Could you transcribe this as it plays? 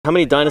How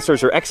many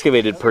dinosaurs are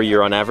excavated per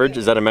year on average?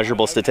 Is that a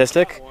measurable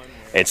statistic?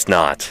 It's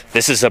not.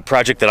 This is a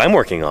project that I'm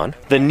working on.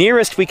 The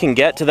nearest we can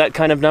get to that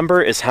kind of number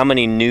is how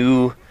many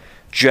new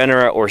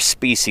genera or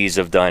species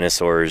of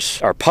dinosaurs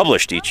are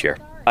published each year.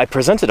 I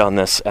presented on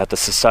this at the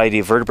Society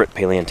of Vertebrate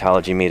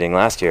Paleontology meeting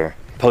last year.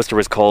 The poster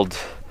was called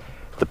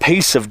 "The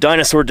Pace of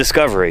Dinosaur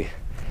Discovery."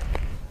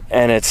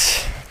 And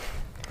it's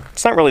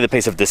not really the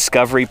pace of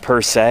discovery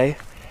per se,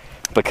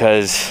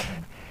 because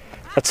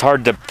it's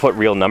hard to put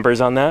real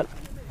numbers on that.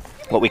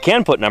 What we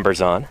can put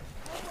numbers on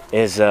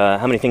is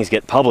how many things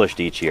get published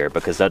each year,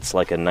 because that's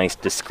like a nice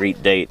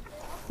discrete date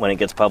when it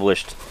gets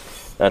published.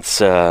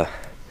 That's,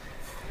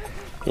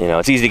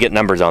 it's easy to get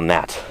numbers on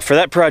that. For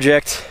that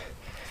project,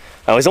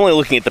 I was only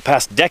looking at the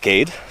past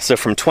decade, so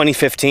from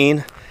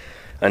 2015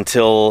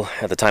 until,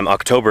 at the time,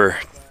 October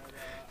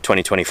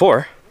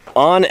 2024.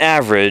 On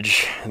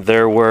average,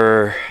 there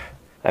were,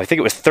 I think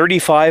it was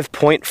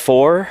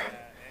 35.4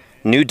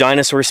 new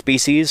dinosaur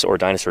species or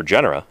dinosaur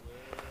genera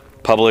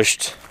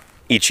published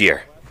each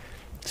year.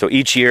 So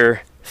each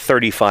year,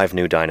 35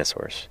 new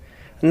dinosaurs.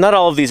 Not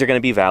all of these are going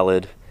to be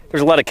valid.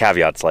 There's a lot of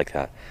caveats like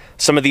that.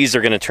 Some of these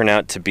are going to turn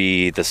out to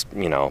be this,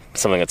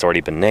 something that's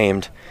already been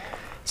named.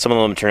 Some of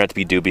them turn out to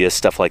be dubious,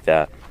 stuff like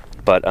that.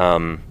 But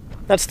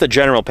that's the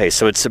general pace.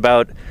 So it's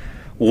about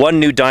one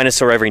new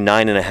dinosaur every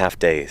 9.5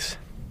 days.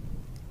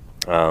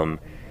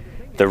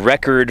 The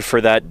record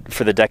for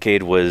the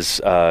decade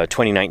was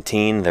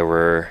 2019. There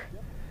were,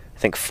 I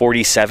think,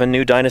 47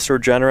 new dinosaur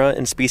genera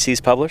and species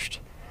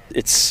published.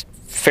 It's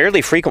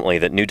fairly frequently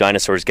that new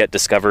dinosaurs get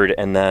discovered,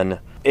 and then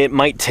it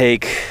might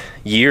take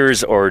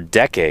years or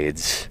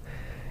decades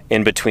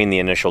in between the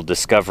initial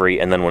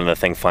discovery and then when the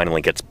thing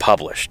finally gets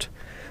published.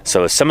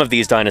 So some of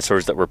these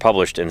dinosaurs that were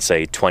published in,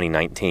 say,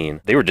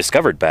 2019, they were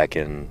discovered back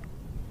in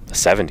the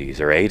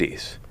 70s or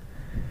 80s.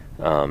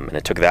 And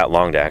it took that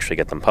long to actually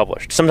get them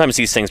published. Sometimes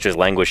these things just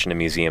languish in a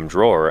museum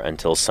drawer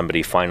until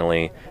somebody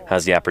finally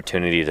has the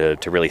opportunity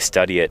to really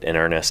study it in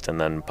earnest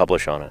and then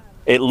publish on it.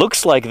 It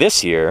looks like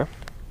this year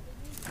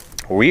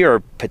we are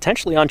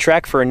potentially on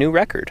track for a new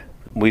record.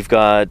 We've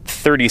got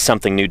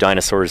 30-something new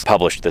dinosaurs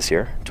published this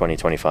year,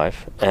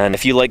 2025. And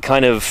if you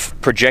kind of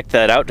project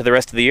that out to the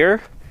rest of the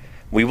year,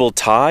 we will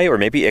tie or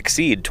maybe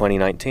exceed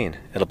 2019.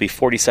 It'll be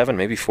 47,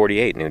 maybe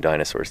 48 new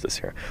dinosaurs this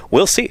year.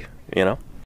 We'll see,